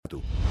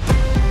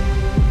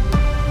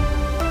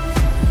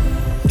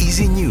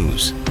Easy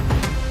News.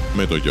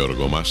 Με τον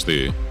Γιώργο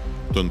Μαστή.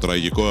 Τον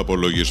τραγικό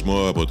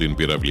απολογισμό από την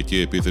πυραυλική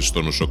επίθεση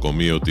στο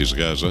νοσοκομείο της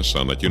Γάζας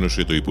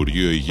ανακοίνωσε το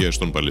Υπουργείο Υγείας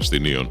των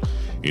Παλαιστινίων.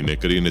 Οι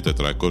νεκροί είναι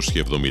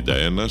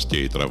 471 και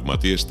οι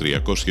τραυματίες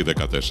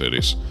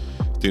 314.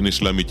 Την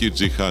Ισλαμική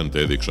Τζιχάντ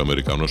έδειξε ο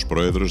Αμερικανός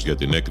Πρόεδρος για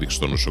την έκρηξη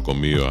στο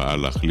νοσοκομείο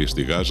Αλ-Αχλή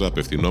στη Γάζα,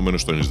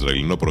 απευθυνόμενος στον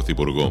Ισραηλινό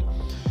Πρωθυπουργό.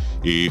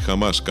 Η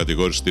Χαμάς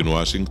κατηγόρησε στην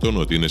Ουάσιγκτον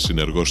ότι είναι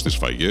συνεργός στις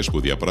σφαγές που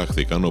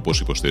διαπράχθηκαν, όπως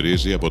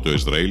υποστηρίζει, από το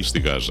Ισραήλ στη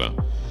Γάζα.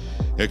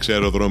 6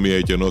 αεροδρόμια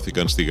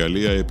εκενώθηκαν στη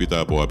Γαλλία έπειτα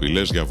από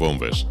απειλές για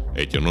βόμβες.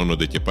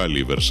 Εκενώνονται και πάλι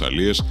οι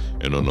Βερσαλίες,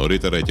 ενώ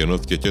νωρίτερα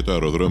εκενώθηκε και το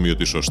αεροδρόμιο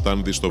της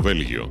Soundis στο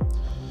Βέλγιο.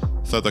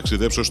 Θα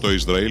ταξιδέψω στο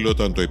Ισραήλ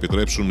όταν το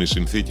επιτρέψουν οι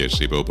συνθήκες,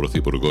 είπε ο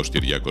Πρωθυπουργός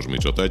Κυριάκος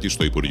Μητσοτάκης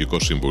στο Υπουργικό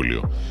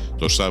Συμβούλιο.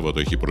 Το Σάββατο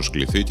έχει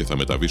προσκληθεί και θα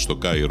μεταβεί στο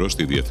Κάιρο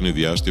στη Διεθνή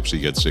Διάσκεψη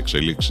για τις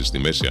Εξελίξεις στη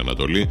Μέση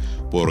Ανατολή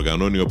που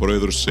οργανώνει ο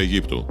Πρόεδρος της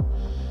Αιγύπτου.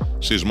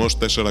 Σεισμός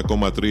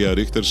 4,3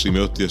 Ρίχτερ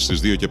σημειώθηκε στις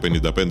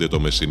 2:55 το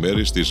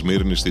μεσημέρι στη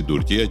Σμύρνη στην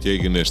Τουρκία και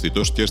έγινε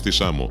αισθητός και στη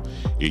Σάμο.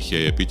 Είχε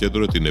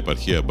επίκεντρο την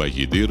επαρχία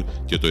Μπαγιντήρ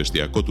και το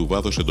εστιακό του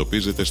βάθος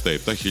εντοπίζεται στα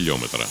 7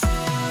 χιλιόμετρα.